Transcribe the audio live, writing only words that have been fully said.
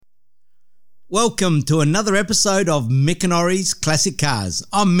Welcome to another episode of Mick and Ori's Classic Cars.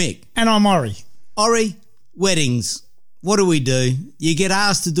 I'm Mick. And I'm Ori. Ori, weddings. What do? You get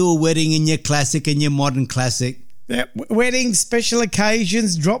asked to do a wedding in your classic and your modern classic. Yeah, weddings, special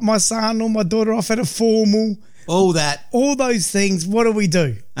occasions, drop my son or my daughter off at a formal. All that. All those things. What do we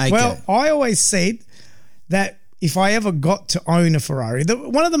do? Okay. Well, I always said that if I ever got to own a Ferrari,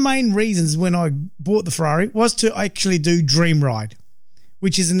 one of the main reasons when I bought the Ferrari was to actually do Dream Ride,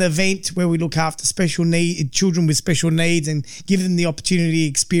 which is an event where we look after children with special needs and give them the opportunity to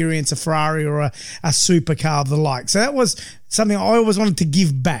experience a Ferrari or a supercar of the like. So that was something I always wanted to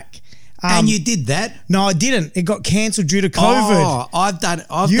give back. And you did that? No, I didn't. It got cancelled due to COVID. Oh, I've done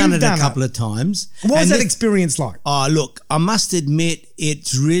it a couple of times. What was that experience like? Oh, look, I must admit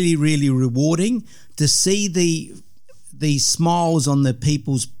it's really, really rewarding to see the smiles on the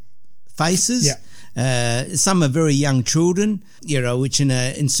people's faces. Yeah. Some are very young children, which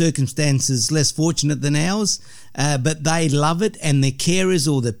in circumstances less fortunate than ours, but they love it, and their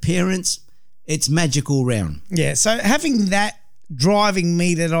carers or the parents, it's magic all round. Yeah, so having that driving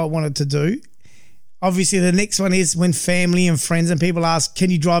me that I wanted to do, obviously the next one is when family and friends and people ask, can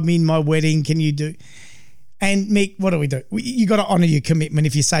you drive me in my wedding? Can you do? And Mick, what do? You got to honour your commitment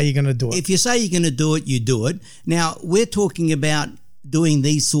if you say you're going to do it. If you say you're going to do it, you do it. Now, we're talking about doing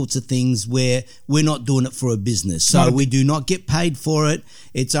these sorts of things where we're not doing it for a business. So we do not get paid for it.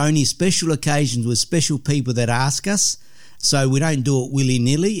 It's only special occasions with special people that ask us. So we don't do it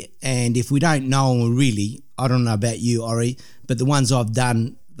willy-nilly. And if we don't know them really, I don't know about you, Ori, but the ones I've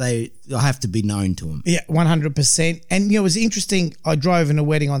done, they have to be known to them. Yeah, 100%. And, it was interesting. I drove in a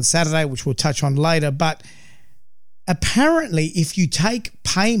wedding on Saturday, which we'll touch on later. But apparently, if you take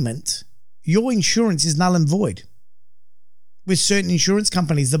payment, your insurance is null and void. With certain insurance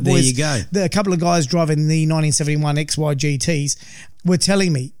companies, the boys, there you go. A couple of guys driving the 1971 XY GTs were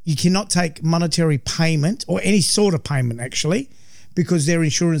telling me you cannot take monetary payment or any sort of payment actually, because their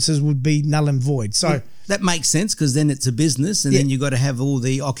insurances would be null and void. So that makes sense, because then it's a business, and then you've got to have all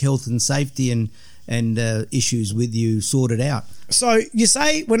the health and safety and issues with you sorted out. So you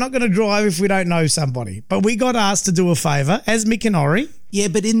say we're not going to drive if we don't know somebody, but we got asked to do a favour as Mick and Ori. Yeah,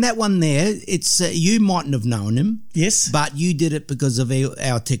 but in that one there, it's you mightn't have known him. Yes. But you did it because of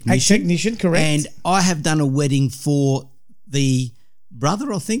our technician. A technician, correct. And I have done a wedding for the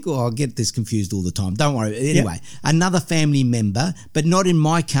brother, I think, or I'll get this confused all the time. Don't worry. Anyway, another family member, but not in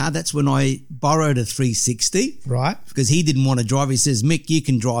my car. That's when I borrowed a 360. Right. Because he didn't want to drive. He says, Mick, you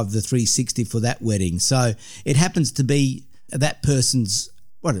can drive the 360 for that wedding. So it happens to be that person's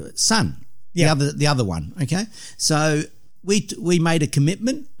son, the other one, okay? So we made a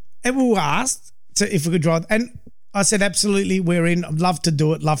commitment. And we were asked if we could drive. And I said, absolutely, we're in. I'd love to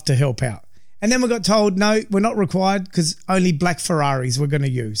do it, love to help out. And then we got told, no, we're not required because only black Ferraris we're going to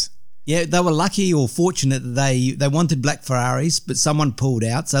use. Yeah, they were lucky or fortunate that they wanted black Ferraris, but someone pulled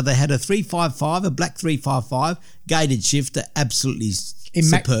out. So they had a 355, a black 355, gated shifter, absolutely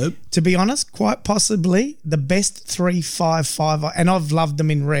superb. To be honest, quite possibly the best 355, and I've loved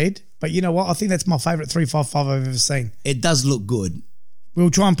them in red. But you know what? I think that's my favourite 355 I've ever seen. It does look good.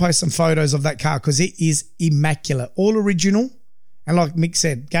 We'll try and post some photos of that car because it is immaculate. All original. And like Mick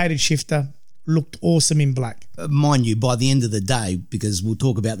said, gated shifter, looked awesome in black. Mind you, by the end of the day, because we'll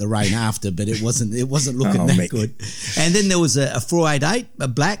talk about the rain after, but it wasn't looking that good. And then there was a 488, a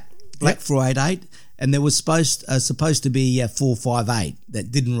black 488, and there was supposed to be a 458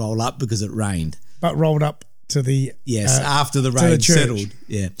 that didn't roll up because it rained. But rolled up to the... Yes, after the rain settled.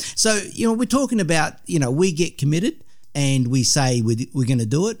 Yeah. So, we're talking about, we get committed and we say we're going to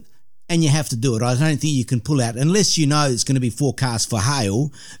do it, and you have to do it. I don't think you can pull out, unless you know it's going to be forecast for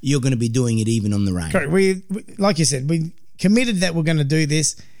hail, you're going to be doing it even on the rain. Correct. We like you said, we committed that we're going to do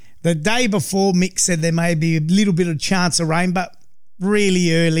this. The day before, Mick said there may be a little bit of chance of rain, but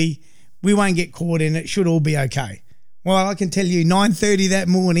really early. We won't get caught in it. Should all be okay. Well, I can tell you, 9:30 that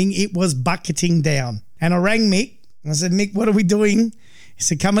morning, it was bucketing down. And I rang Mick, and I said, Mick, what are we doing? He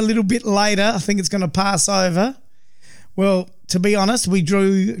said, come a little bit later. I think it's going to pass over. Well, to be honest, we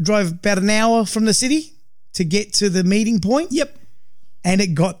drove about an hour from the city to get to the meeting point. Yep. And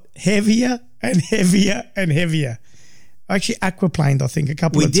it got heavier and heavier and heavier. I actually aquaplaned, I think, a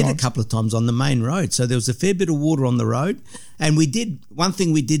couple of times. We did a couple of times on the main road. So there was a fair bit of water on the road. And one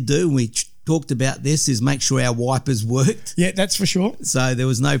thing we did do, and we talked about this, is make sure our wipers worked. Yeah, that's for sure. So there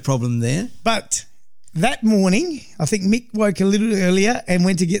was no problem there. But that morning, I think Mick woke a little earlier and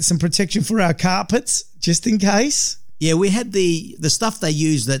went to get some protection for our carpets, just in case. Yeah, we had the stuff they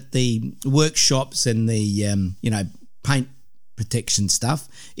used at the workshops and the, paint protection stuff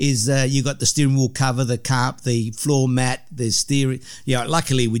is you got the steering wheel cover, the carp, the floor mat, the steering. Yeah,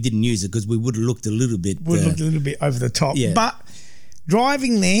 luckily we didn't use it because we would have looked a little bit. Looked a little bit over the top. Yeah. But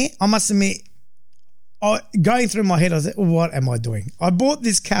driving there, I must admit, going through my head, I was like, what am I doing? I bought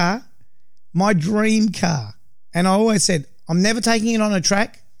this car, my dream car, and I always said, I'm never taking it on a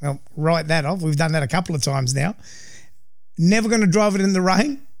track. I'll write that off. We've done that a couple of times now. Never going to drive it in the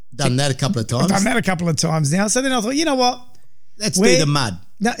rain. Done that a couple of times. I've done that a couple of times now. So then I thought, you know what? Let's do the mud.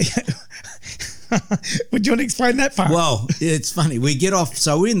 No, would you want to explain that part? Well, it's funny. We get off,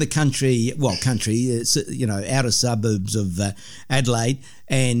 so we're in the country, outer suburbs of Adelaide,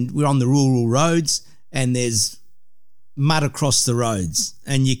 and we're on the rural roads, and there's mud across the roads,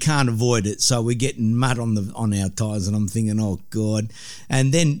 and you can't avoid it. So we're getting mud on our tyres, and I'm thinking, oh God.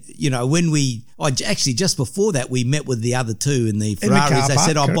 And then, just before that, we met with the other two in the Ferraris. They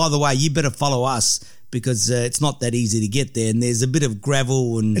said, by the way, you better follow us, because it's not that easy to get there, and there's a bit of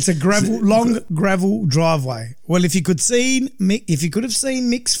gravel, and it's a long gravel driveway. Well, if you could have seen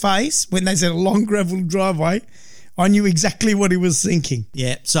Mick's face when they said a long gravel driveway, I knew exactly what he was thinking.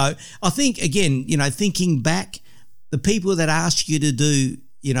 Yeah. So I think, again, thinking back, the people that ask you to do,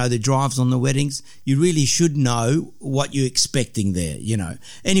 the drives on the weddings, you really should know what you're expecting there,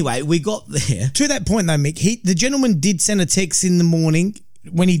 Anyway, we got there. To that point though, Mick, the gentleman did send a text in the morning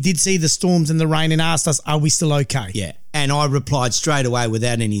when he did see the storms and the rain and asked us, are we still okay? Yeah. And I replied straight away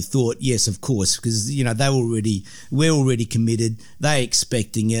without any thought, yes, of course, because, we're already committed. They're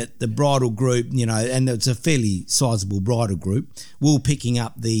expecting it. The bridal group, and it's a fairly sizable bridal group. We're picking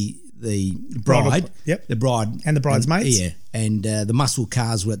up the bride. Yep. The bride. And the bridesmaids. And the muscle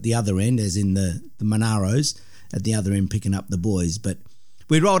cars were at the other end, as in the Monaros at the other end picking up the boys. But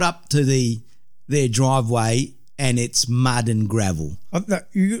we rolled up to their driveway, and it's mud and gravel.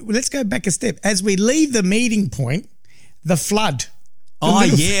 Let's go back a step. As we leave the meeting point, the flood.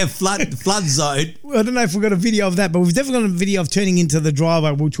 Flood zone. I don't know if we've got a video of that, but we've definitely got a video of turning into the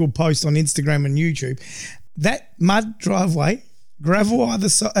driveway, which we'll post on Instagram and YouTube. That mud driveway, gravel either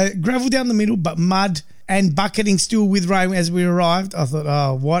side, gravel down the middle, but mud and bucketing still with rain as we arrived. I thought,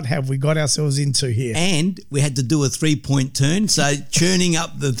 oh, what have we got ourselves into here? And we had to do a 3-point turn, so churning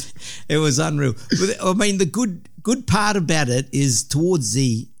up it was unreal. I mean, the good part about it is towards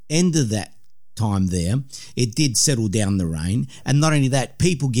the end of that time there, it did settle down the rain. And not only that,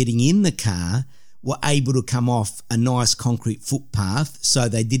 people getting in the car were able to come off a nice concrete footpath, so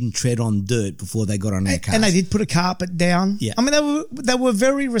they didn't tread on dirt before they got on their cars. And they did put a carpet down. Yeah. I mean, they were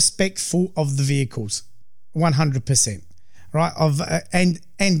very respectful of the vehicles, 100%, right?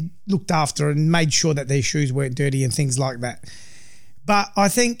 And looked after and made sure that their shoes weren't dirty and things like that. But I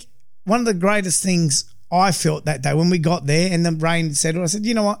think one of the greatest things I felt that day when we got there and the rain settled, I said,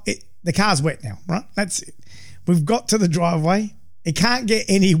 you know what? The car's wet now, right? That's it. We've got to the driveway. It can't get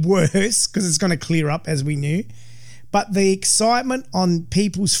any worse because it's going to clear up, as we knew. But the excitement on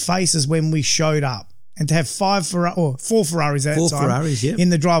people's faces when we showed up, and to have 4 Ferraris at that time in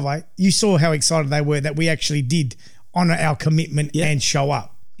the driveway, you saw how excited they were that we actually did honour our commitment and show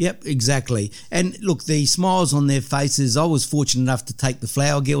up. Yep, exactly. And look, the smiles on their faces, I was fortunate enough to take the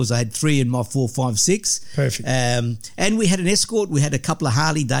flower girls. I had 3 in my 456. Perfect. And we had an escort. We had a couple of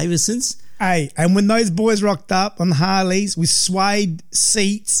Harley Davidsons. Hey, and when those boys rocked up on Harleys with suede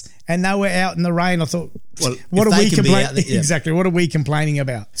seats and they were out in the rain, I thought, what are we complaining? Exactly, what are we complaining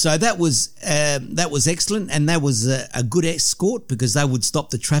about? So that was excellent, and that was a good escort because they would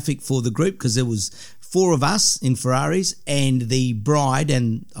stop the traffic for the group because there was 4 of us in Ferraris and the bride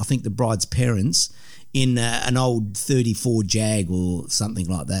and I think the bride's parents in an old 34 Jag or something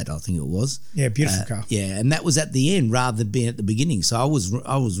like that, I think it was. Yeah, beautiful car. Yeah, and that was at the end rather than being at the beginning. So I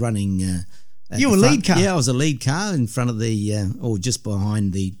was running. You were lead car. Yeah, I was a lead car in front of or just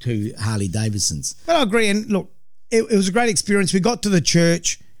behind the 2 Harley Davidsons. But I agree. And look, it was a great experience. We got to the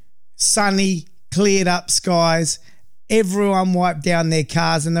church, sunny, cleared up skies. Everyone wiped down their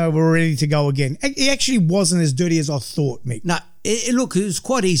cars and they were ready to go again. It actually wasn't as dirty as I thought, Mick. No, look, it was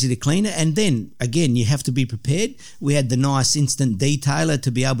quite easy to clean it. And then, again, you have to be prepared. We had the nice instant detailer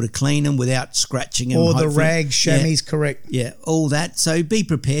to be able to clean them without scratching them. Or the rag, chamois, correct. Yeah, all that. So be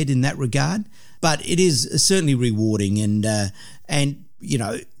prepared in that regard. But it is certainly rewarding. And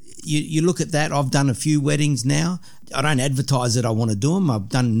you look at that. I've done a few weddings now. I don't advertise that I want to do them. I've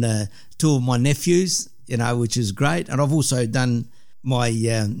done 2 of my nephews, which is great. And I've also done my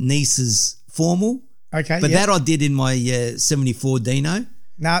niece's formal. Okay. But that I did in my 74 Dino.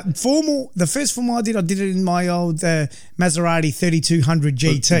 Now, the first formal I did it in my old Maserati 3200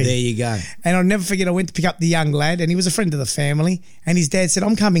 GT. There you go. And I'll never forget, I went to pick up the young lad and he was a friend of the family and his dad said,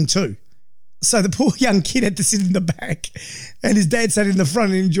 I'm coming too. So the poor young kid had to sit in the back and his dad sat in the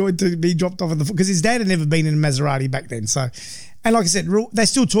front and enjoyed to be dropped off at the front because his dad had never been in a Maserati back then. So, and like I said, they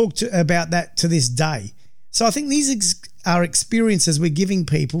still talk about that to this day. So I think these are experiences we're giving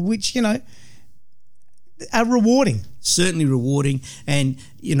people which, you know, are rewarding. Certainly rewarding. And,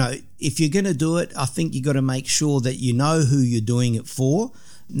 you know, if you're going to do it, I think you got to make sure that you know who you're doing it for.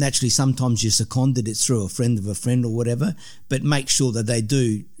 Naturally, sometimes you're seconded, it's through a friend of a friend or whatever, but make sure that they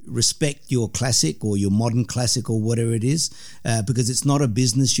do respect your classic or your modern classic or whatever it is, because it's not a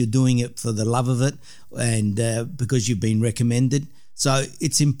business. You're doing it for the love of it and because you've been recommended. So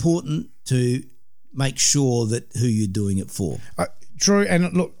it's important to make sure that who you're doing it for. True.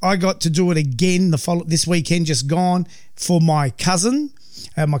 And look, I got to do it again this weekend just gone for my cousin.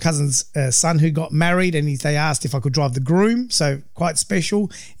 My cousin's son who got married, and they asked if I could drive the groom, so quite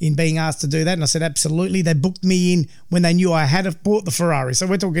special in being asked to do that. And I said, absolutely. They booked me in when they knew I had bought the Ferrari. So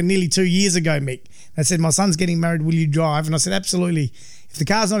we're talking nearly 2 years ago, Mick. They said, my son's getting married, will you drive? And I said, absolutely. If the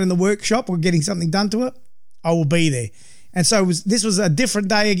car's not in the workshop or getting something done to it, I will be there. And so this was a different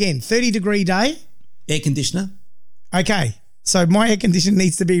day again, 30-degree day. Air conditioner. Okay. So my air conditioner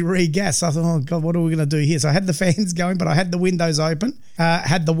needs to be re-gassed. I thought, oh, God, what are we going to do here? So I had the fans going, but I had the windows open.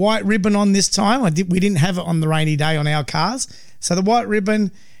 Had the white ribbon on this time. We didn't have it on the rainy day on our cars. So the white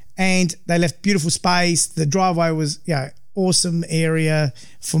ribbon, and they left beautiful space. The driveway was, awesome area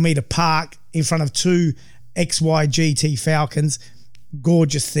for me to park in front of two XY GT Falcons,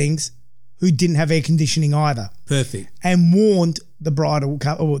 gorgeous things, who didn't have air conditioning either. Perfect. And warned the bridal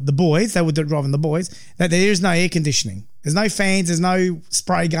couple, or the boys, they were driving the boys, that there is no air conditioning. There's no fans, there's no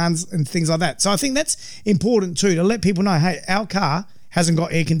spray guns and things like that. So I think that's important too, to let people know, hey, our car hasn't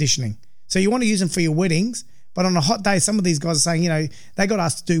got air conditioning. So you want to use them for your weddings, but on a hot day, some of these guys are saying, they got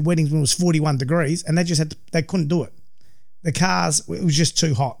asked to do weddings when it was 41 degrees and they couldn't do it. The cars, it was just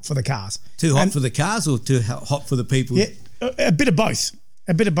too hot for the cars. Too hot for the cars or too hot for the people? Yeah, a bit of both.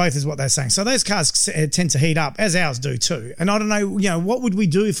 A bit of both is what they're saying. So those cars tend to heat up, as ours do too. And I don't know, what would we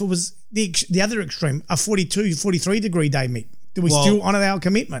do if it was the other extreme, a 42, 43-degree day, Mick? Do we still honour our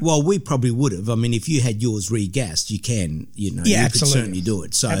commitment? Well, we probably would have. I mean, if you had yours regassed, you can, you absolutely. could certainly do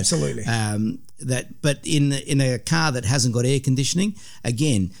it. So, absolutely. But in a car that hasn't got air conditioning,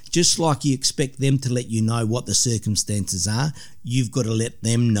 again, just like you expect them to let you know what the circumstances are, you've got to let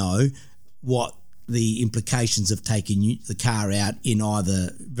them know what the implications of taking the car out in either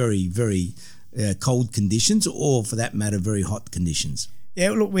very, very cold conditions or, for that matter, very hot conditions.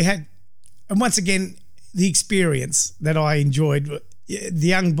 Yeah, look, we had, and once again, the experience that I enjoyed, the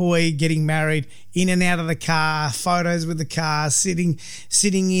young boy getting married, in and out of the car, photos with the car, sitting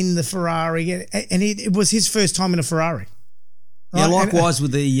in the Ferrari, and it was his first time in a Ferrari. Right? Yeah, likewise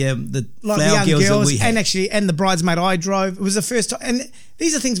with the flower girls that we had. And the bridesmaid I drove. It was the first time. And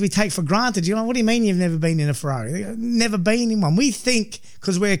these are things we take for granted. What do you mean you've never been in a Ferrari? Never been in one. We think,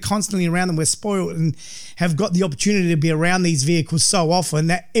 because we're constantly around them, we're spoiled and have got the opportunity to be around these vehicles so often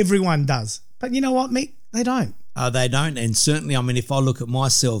that everyone does. But you know what, Mick? They don't. They don't. And certainly, I mean, if I look at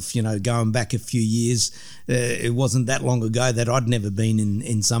myself, going back a few years, it wasn't that long ago that I'd never been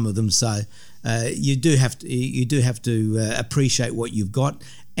in some of them. So you do have to appreciate what you've got.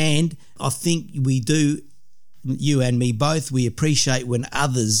 And I think we do, you and me both, we appreciate when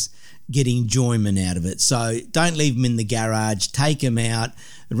others get enjoyment out of it. So don't leave them in the garage. Take them out.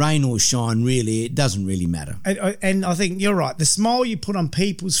 Rain or shine, really, it doesn't really matter. And I think you're right. The smile you put on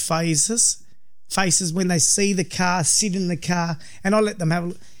people's faces when they see the car, sit in the car, and I let them have a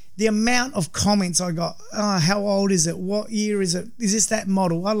look. The amount of comments I got, how old is it? What year is it? Is this that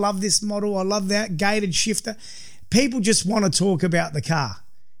model? I love this model. I love that gated shifter. People just want to talk about the car.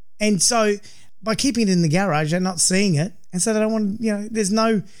 And so by keeping it in the garage, they're not seeing it. And so they don't want, there's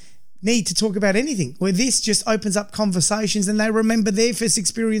no need to talk about anything, where this just opens up conversations and they remember their first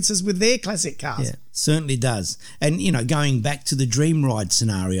experiences with their classic cars. Yeah, certainly does. And, going back to the dream ride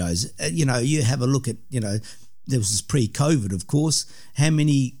scenarios, you have a look at, there was pre-COVID, of course, how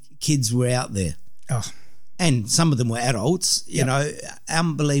many kids were out there? Oh. And some of them were adults,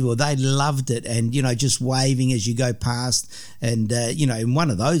 unbelievable. They loved it and, just waving as you go past. And, in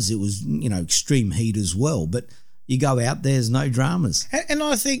one of those, it was, extreme heat as well. But you go out, there's no dramas. And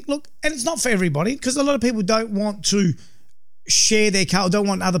I think, look, and it's not for everybody, because a lot of people don't want to share their car, or don't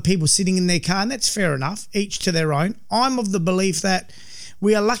want other people sitting in their car, and that's fair enough, each to their own. I'm of the belief that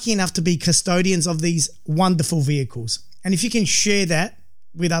we are lucky enough to be custodians of these wonderful vehicles. And if you can share that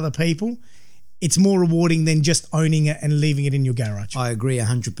with other people, it's more rewarding than just owning it and leaving it in your garage. I agree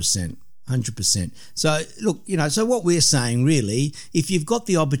 100%. 100%. So, look, so what we're saying really, if you've got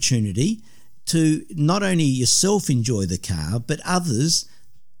the opportunity to not only yourself enjoy the car, but others,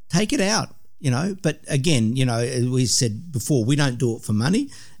 take it out. But again, as we said before, we don't do it for money.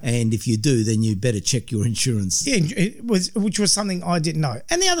 And if you do, then you better check your insurance. Yeah, which was something I didn't know.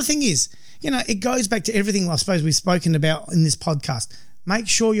 And the other thing is, it goes back to everything I suppose we've spoken about in this podcast. Make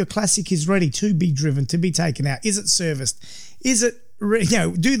sure your Classic is ready to be driven, to be taken out. Is it serviced? Is it,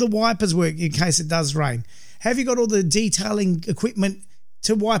 do the wipers work in case it does rain? Have you got all the detailing equipment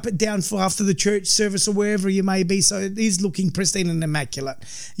to wipe it down for after the church service or wherever you may be, so it is looking pristine and immaculate?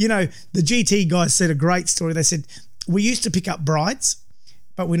 The GT guys said a great story. They said, we used to pick up brides,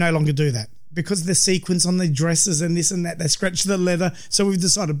 but we no longer do that because of the sequins on the dresses and this and that. They scratch the leather. So we've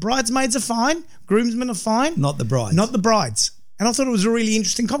decided bridesmaids are fine, groomsmen are fine. Not the brides. Not the brides. And I thought it was a really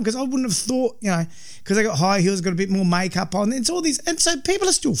interesting comment because I wouldn't have thought, because they got high heels, got a bit more makeup on. It's all these. And so people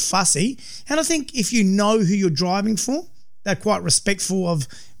are still fussy. And I think if you know who you're driving for, they're quite respectful of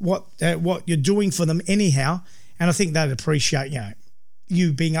what you're doing for them anyhow. And I think they'd appreciate,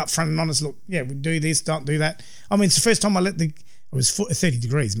 you being upfront and honest. Look, we do this, don't do that. I mean, it's the first time it was 30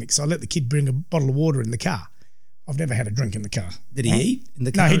 degrees, Mick, so I let the kid bring a bottle of water in the car. I've never had a drink in the car. Did he eat in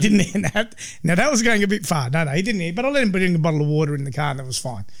the car? No, he didn't eat that. Now, that was going a bit far. No, he didn't eat, but I let him bring a bottle of water in the car and that was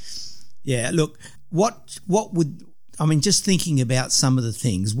fine. Yeah, look, what would, just thinking about some of the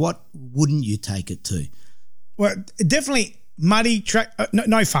things, what wouldn't you take it to? Well, definitely muddy track,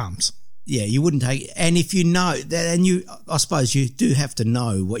 no farms. Yeah, you wouldn't take it. And if you know that, and I suppose you do have to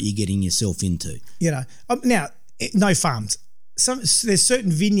know what you're getting yourself into. Now, no farms. There's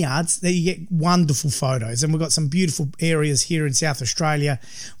certain vineyards that you get wonderful photos, and we've got some beautiful areas here in South Australia,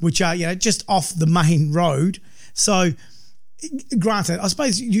 which are just off the main road. So, granted, I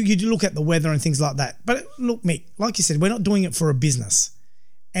suppose you look at the weather and things like that. But look, Mick, like you said, we're not doing it for a business,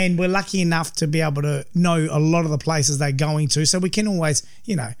 and we're lucky enough to be able to know a lot of the places they're going to, so we can always,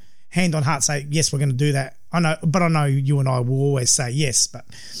 hand on heart say yes, we're going to do that. I know you and I will always say yes, but.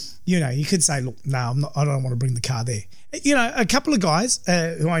 You could say, look, no, I don't want to bring the car there. A couple of guys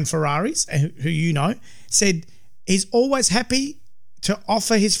who own Ferraris, who said he's always happy to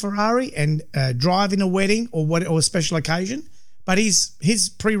offer his Ferrari and drive in a wedding or a special occasion. But his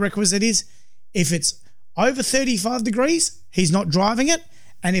prerequisite is if it's over 35 degrees, he's not driving it.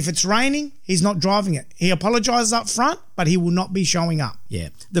 And if it's raining, he's not driving it. He apologises up front, but he will not be showing up. Yeah.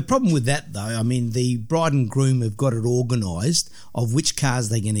 The problem with that, though, the bride and groom have got it organised of which cars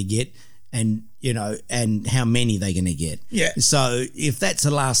they're going to get and, and how many they're going to get. Yeah. So if that's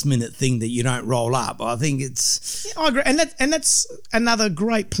a last-minute thing that you don't roll up, I think it's... Yeah, I agree. And that's another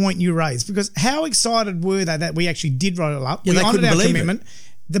great point you raised, because how excited were they that we actually did roll up? Yeah, we honoured our commitment.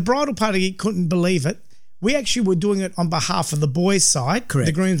 The bridal party couldn't believe it. We actually were doing it on behalf of the boys' side, correct,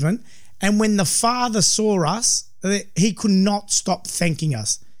 the groomsmen. And when the father saw us, he could not stop thanking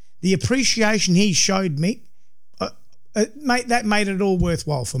us. The appreciation he showed me, that made it all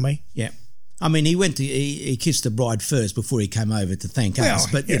worthwhile for me. Yeah. He kissed the bride first before he came over to thank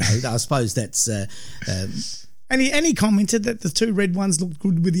us. But, I suppose that's... And he commented that the 2 red ones looked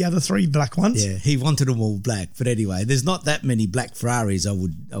good with the other 3 black ones. Yeah, he wanted them all black. But anyway, there's not that many black Ferraris, I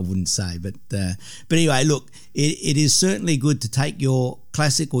wouldn't say. But anyway, look, it is certainly good to take your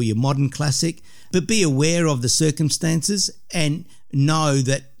classic or your modern classic, but be aware of the circumstances and know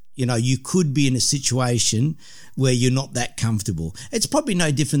that, you could be in a situation where you're not that comfortable. It's probably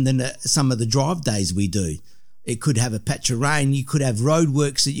no different than some of the drive days we do. It could have a patch of rain. You could have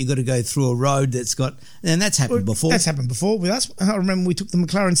roadworks that you've got to go through a road that's got... And that's happened before. That's happened before with us. I remember we took the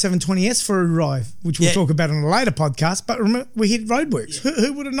McLaren 720S for a drive, which we'll talk about on a later podcast. But remember, we hit roadworks. Yeah.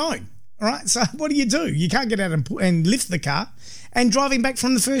 Who would have known? All right, so what do? You can't get out and lift the car. And driving back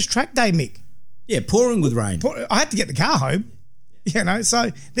from the first track day, Mick. Yeah, pouring with rain. I had to get the car home.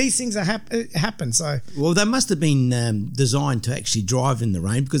 So these things happen. So they must have been designed to actually drive in the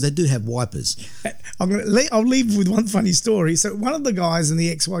rain because they do have wipers. I'll leave with one funny story. So one of the guys in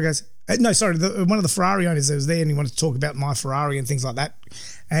the XY goes, one of the Ferrari owners that was there, and he wanted to talk about my Ferrari and things like that.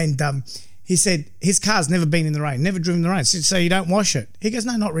 And he said his car's never been in the rain, never driven in the rain. So you don't wash it? He goes,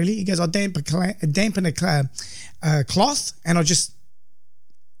 no, not really. He goes, I dampen a cloth and I just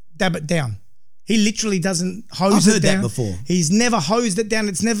dab it down. He literally doesn't hose it down. I've heard that before. He's never hosed it down.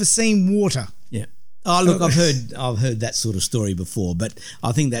 It's never seen water. Yeah. Oh, look, I've heard that sort of story before, but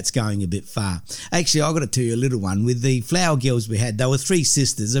I think that's going a bit far. Actually, I've got to tell you a little one. With the flower girls we had, they were 3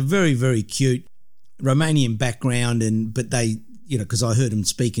 sisters, a very, very cute Romanian background, but they, because I heard them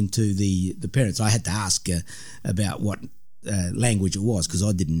speaking to the parents, I had to ask about what language it was because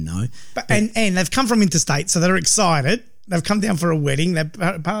I didn't know. And they've come from interstate, so they're excited. They've come down for a wedding.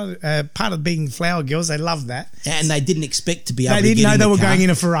 They're part of being flower girls. They love that. And they didn't expect to be able to They get didn't know in they the were car going in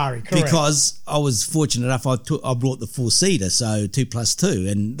a Ferrari. Correct. because I was fortunate enough. I brought the 4-seater, so 2+2,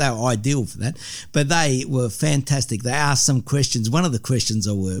 and they were ideal for that. But they were fantastic. They asked some questions. One of the questions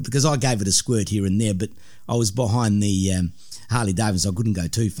because I gave it a squirt here and there, but I was behind the Harley Davidson. I couldn't go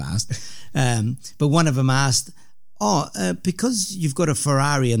too fast. But one of them asked, because you've got a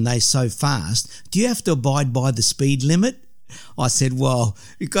Ferrari and they're so fast, do you have to abide by the speed limit? I said, well,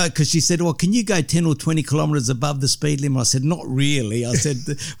 because she said, well, can you go 10 or 20 kilometres above the speed limit? I said, not really. I said,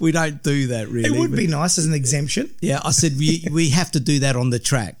 we don't do that really. It would be nice as an exemption. Yeah, I said, we have to do that on the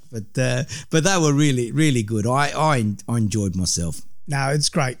track. But they were really, really good. I enjoyed myself. No, it's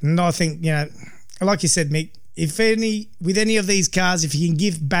great. And I think, like you said, Mick, with any of these cars, if you can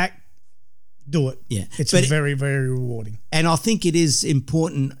give back, do it. Yeah. It's very, very rewarding. And I think it is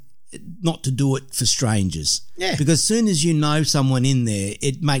important not to do it for strangers. Yeah. Because as soon as you know someone in there,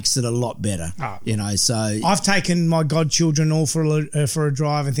 it makes it a lot better. So I've taken my godchildren all for a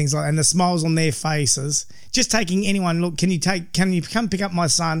drive and things like that, and the smiles on their faces. Just taking anyone, look, can you come pick up my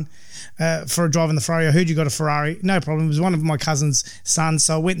son for a drive in the Ferrari? I heard you got a Ferrari. No problem. It was one of my cousin's sons.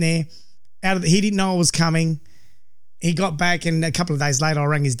 So I went there. He didn't know I was coming. He got back, and a couple of days later, I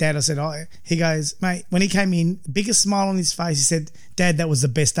rang his dad. I said, he goes, mate, when he came in, biggest smile on his face, he said, Dad, that was the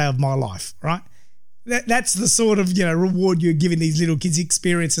best day of my life, right? That's the sort of, reward you're giving these little kids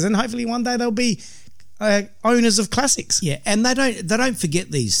experiences. And hopefully one day they'll be owners of classics. Yeah, and they don't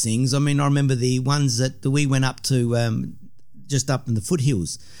forget these things. I mean, I remember the ones that we went up to just up in the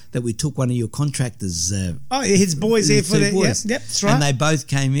foothills that we took one of your contractors. His boys there for the boys. Yep, that's right. And they both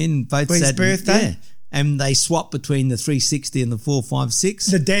came in, for his birthday. Yeah. And they swapped between the 360 and the 456.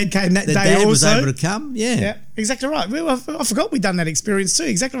 The dad came that day also. The dad was able to come, Yeah, exactly right. I forgot we'd done that experience too,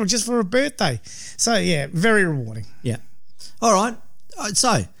 exactly right, just for a birthday. So, yeah, very rewarding. Yeah. All right.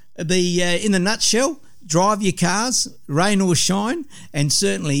 So, in a nutshell, drive your cars, rain or shine, and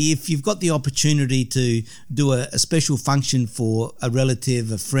certainly if you've got the opportunity to do a special function for a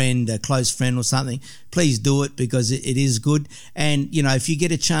relative, a friend, a close friend or something, please do it because it is good. And, if you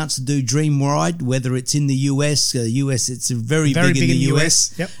get a chance to do Dream Ride, whether it's in the US, it's very big in the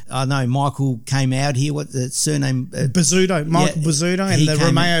US. Yep. I know Michael came out here, what the surname? Bizzuto, Michael Bizzuto, and the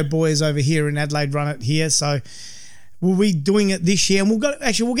Romeo boys over here in Adelaide run it here. So we'll be doing it this year, and we'll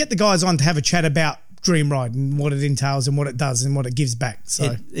get the guys on to have a chat about Dream Ride and what it entails and what it does and what it gives back.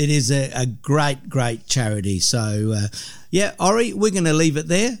 So it is a great charity. So Ori, we're going to leave it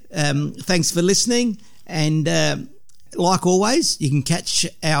there. Thanks for listening, and like always, you can catch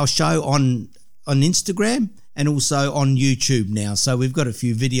our show on Instagram and also on YouTube now. So we've got a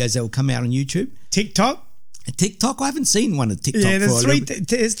few videos that will come out on YouTube. TikTok, I haven't seen one of TikTok. Yeah,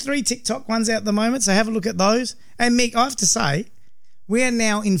 there's three TikTok ones out at the moment, so have a look at those. And Mick, I have to say, we are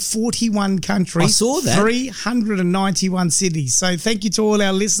now in 41 countries. I saw that. 391 cities. So thank you to all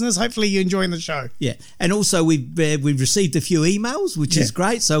our listeners. Hopefully you're enjoying the show. Yeah. And also we've received a few emails, which is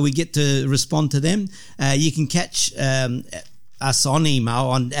great. So we get to respond to them. You can catch us on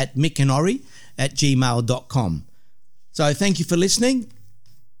email at mickandori@gmail.com. So thank you for listening.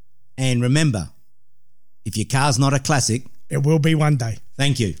 And remember, if your car's not a classic, it will be one day.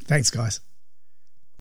 Thank you. Thanks, guys.